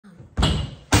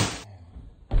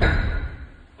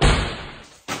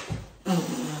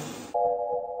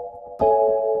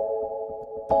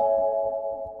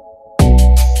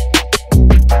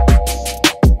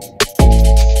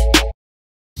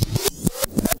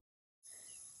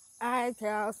Alright,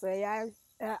 y'all, so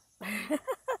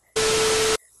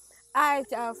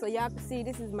y'all can see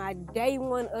this is my day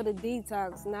one of the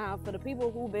detox. Now, for the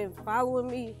people who've been following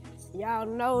me, y'all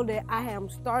know that I am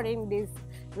starting this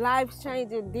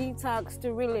life-changing detox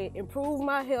to really improve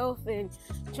my health and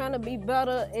trying to be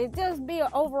better and just be an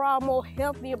overall more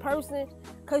healthier person.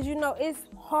 Because, you know, it's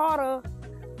harder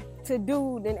to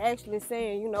do than actually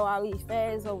saying, you know, all these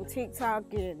fads over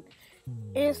TikTok and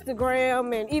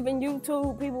Instagram and even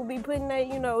YouTube. People be putting their,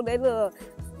 you know, their little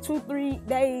 2-3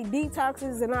 day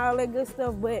detoxes and all that good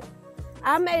stuff. But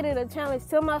I made it a challenge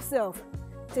to myself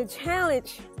to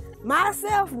challenge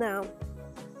myself now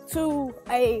to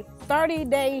a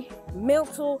 30-day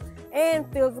mental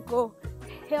and physical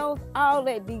health, all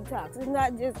that detox. It's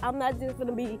not just, I'm not just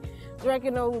gonna be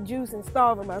drinking old juice and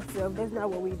starving myself. That's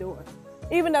not what we doing.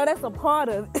 Even though that's a part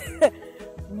of it.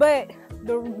 But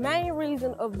the main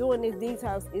reason of doing this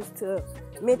detox is to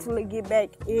mentally get back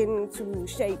into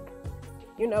shape.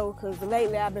 You know, because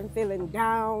lately I've been feeling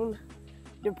down,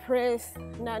 depressed,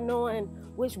 not knowing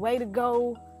which way to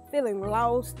go, feeling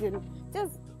lost, and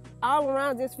just all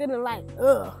around just feeling like,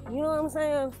 ugh, you know what I'm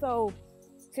saying? So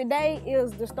today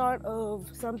is the start of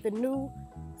something new,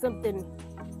 something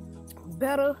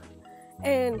better.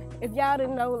 And if y'all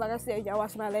didn't know, like I said, y'all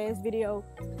watched my last video,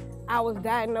 I was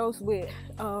diagnosed with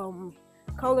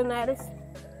colonitis.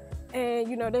 And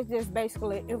you know, that's just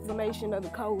basically inflammation of the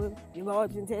colon, your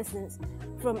large intestines,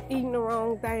 from eating the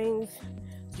wrong things,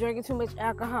 drinking too much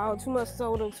alcohol, too much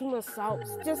soda, too much salt,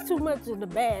 just too much of the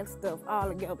bad stuff all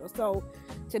together. So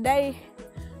today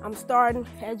I'm starting,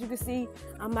 as you can see,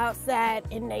 I'm outside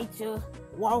in nature,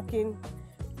 walking,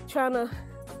 trying to,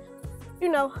 you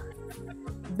know,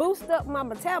 boost up my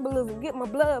metabolism, get my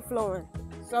blood flowing.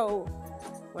 So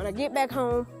when I get back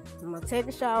home, I'm gonna take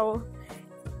a shower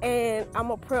and I'm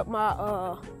gonna prep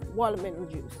my watermelon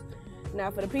juice. Now,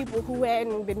 for the people who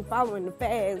hadn't been following the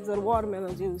fads of the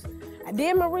watermelon juice, I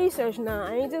did my research now.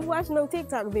 I ain't just watching no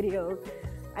TikTok videos.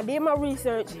 I did my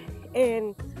research,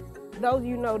 and those of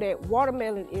you know that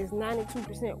watermelon is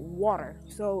 92% water.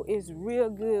 So it's real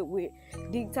good with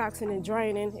detoxing and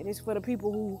draining. It is for the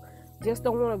people who just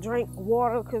don't want to drink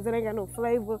water because it ain't got no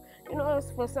flavor. You know,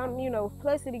 it's for some, you know,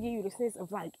 plus it'll give you the sense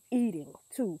of like eating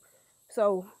too.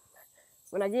 So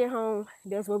when I get home,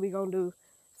 that's what we're gonna do.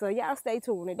 So y'all stay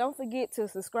tuned. And don't forget to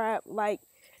subscribe, like,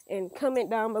 and comment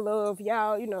down below if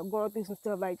y'all, you know, going through some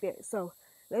stuff like that. So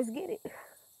let's get it.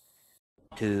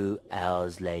 2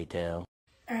 hours later.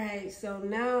 Alright, so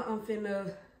now I'm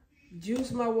finna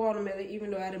juice my watermelon,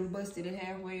 even though I done busted it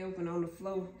halfway open on the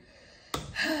floor.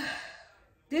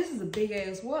 This is a big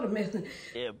ass watermelon.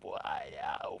 Yeah, boy,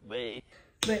 out, man.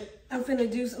 But I'm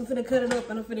finna cut it up,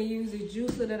 and I'm finna use the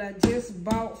juicer that I just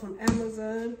bought from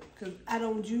Amazon, because I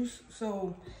don't juice.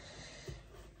 So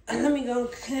let me go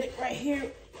cut it right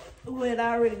here where it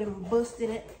already done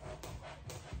busted it.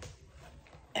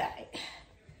 Alright.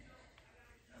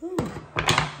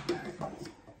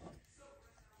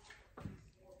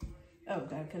 Oh,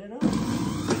 gotta cut it off.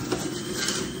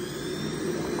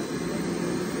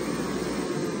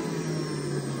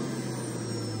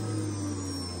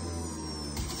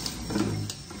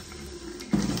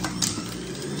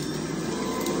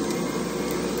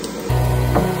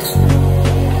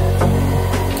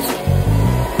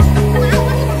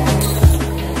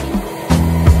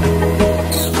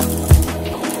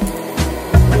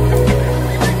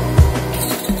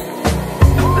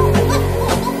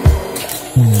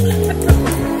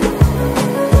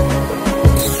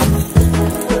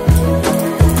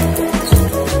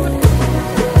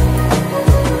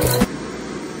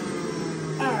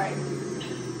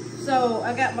 So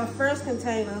I got my first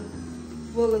container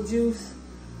full of juice.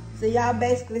 So y'all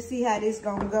basically see how this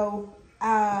gonna go.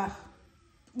 Y'all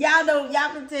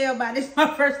can tell by this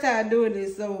my first time doing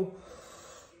this. So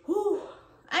whew,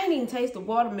 I ain't even taste the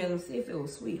watermelon, see if it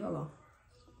was sweet. Hold on.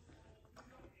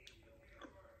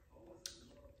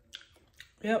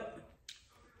 Yep.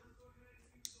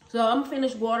 So I'm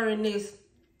finished watering this.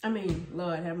 I mean,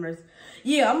 Lord have mercy.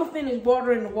 Yeah, I'm gonna finish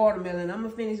watering the watermelon. I'm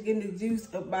gonna finish getting the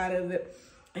juice up out of it.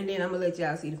 And then I'm gonna let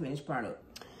y'all see the finished product.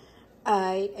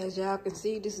 Alright, as y'all can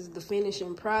see, this is the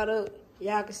finishing product.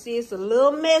 Y'all can see it's a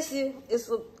little messy. It's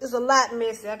a lot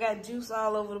messy. I got juice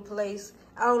all over the place.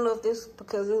 I don't know if this is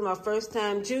because it was my first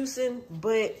time juicing,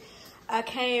 but I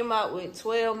came out with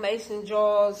 12 mason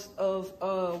jars of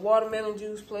watermelon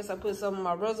juice, plus I put some in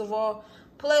my reservoir.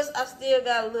 Plus, I still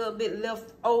got a little bit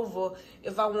left over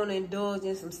if I want to indulge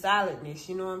in some salad-ness,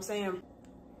 you know what I'm saying?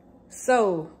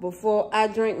 So, before I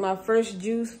drink my first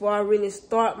juice, before I really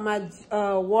start my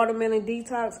watermelon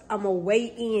detox, I'm going to weigh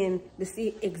in to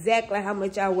see exactly how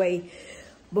much I weigh.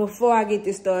 before I get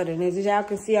this started. And as y'all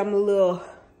can see, I'm a little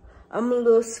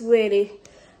sweaty.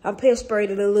 I'm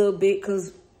perspirated a little bit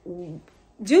because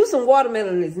juicing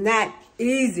watermelon is not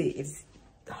easy. It's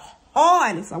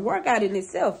hard. It's a workout in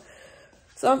itself.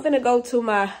 So I'm finna go to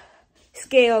my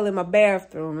scale in my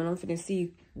bathroom and I'm finna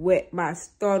see what my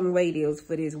starting weight is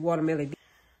for this watermelon.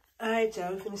 All right,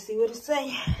 y'all, we finna see what it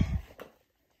say.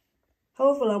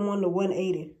 Hopefully I'm on the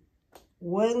 180.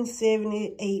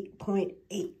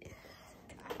 178.8.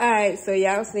 All right, so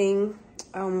y'all seen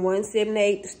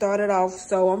 178 started off.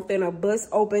 So I'm finna bust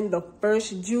open the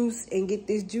first juice and get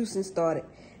this juicing started.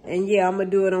 And yeah, I'm gonna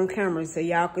do it on camera so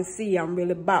y'all can see I'm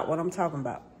really about what I'm talking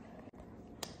about.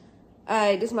 All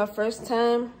right, this is my first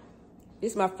time.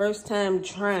 This is my first time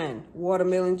trying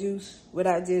watermelon juice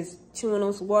without just chewing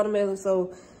on some watermelon.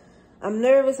 So I'm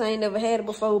nervous. I ain't never had it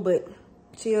before, but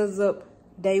cheers up.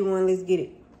 Day one, let's get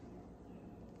it.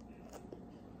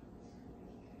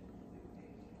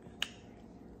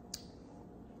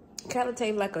 Kind of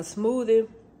tastes like a smoothie.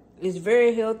 It's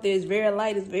very healthy. It's very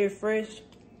light. It's very fresh.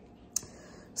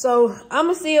 So I'm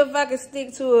gonna see if I can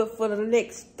stick to it for the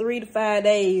next 3 to 5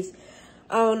 days.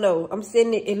 I don't know. I'm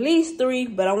setting it at least 3,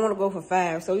 but I want to go for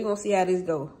 5. So we're gonna see how this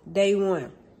go. Day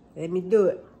one. Let me do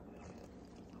it.